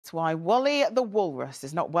It's why Wally the Walrus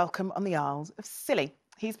is not welcome on the Isles of Scilly.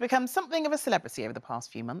 He's become something of a celebrity over the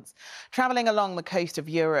past few months, travelling along the coast of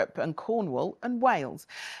Europe and Cornwall and Wales.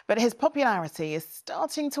 But his popularity is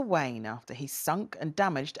starting to wane after he sunk and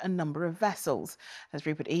damaged a number of vessels, as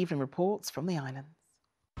Rupert Evelyn reports from the islands.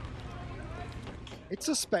 It's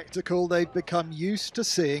a spectacle they've become used to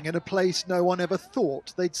seeing in a place no one ever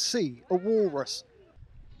thought they'd see a walrus.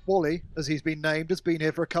 Wally, as he's been named, has been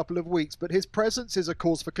here for a couple of weeks, but his presence is a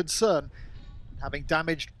cause for concern. Having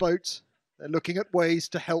damaged boats, they're looking at ways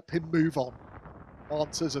to help him move on.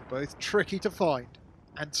 Answers are both tricky to find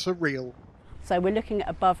and surreal. So we're looking at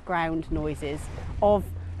above ground noises of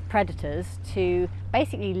predators to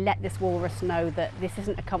basically let this walrus know that this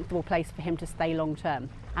isn't a comfortable place for him to stay long term,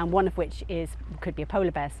 and one of which could be a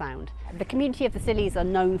polar bear sound. The community of the Scillies are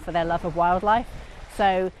known for their love of wildlife,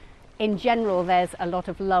 so in general there's a lot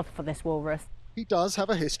of love for this walrus. He does have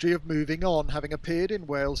a history of moving on. Having appeared in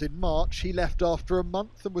Wales in March, he left after a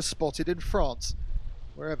month and was spotted in France.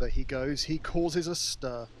 Wherever he goes, he causes a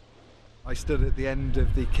stir. I stood at the end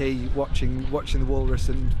of the quay watching the walrus,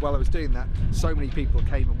 and while I was doing that, so many people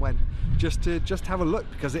came and went just to have a look,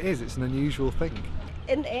 because it's an unusual thing.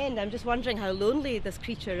 In the end, I'm just wondering how lonely this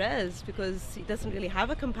creature is, because he doesn't really have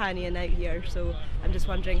a companion out here, so I'm just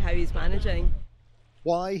wondering how he's managing.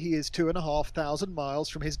 Why he is 2,500 miles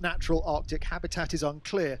from his natural Arctic habitat is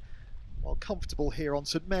unclear. While comfortable here on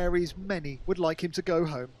St Mary's, many would like him to go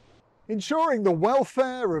home. Ensuring the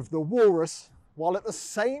welfare of the walrus, while at the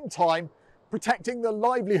same time protecting the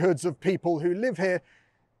livelihoods of people who live here,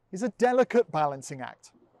 is a delicate balancing act.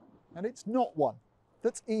 And it's not one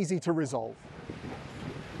that's easy to resolve.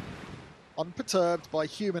 Unperturbed by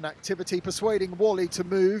human activity, persuading Wally to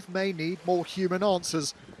move may need more human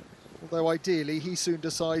answers. Although ideally he soon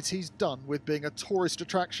decides he's done with being a tourist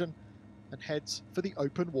attraction and heads for the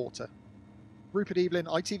open water. Rupert Evelyn,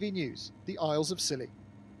 ITV News, the Isles of Scilly.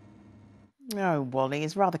 Oh, Wally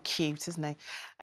is rather cute, isn't he?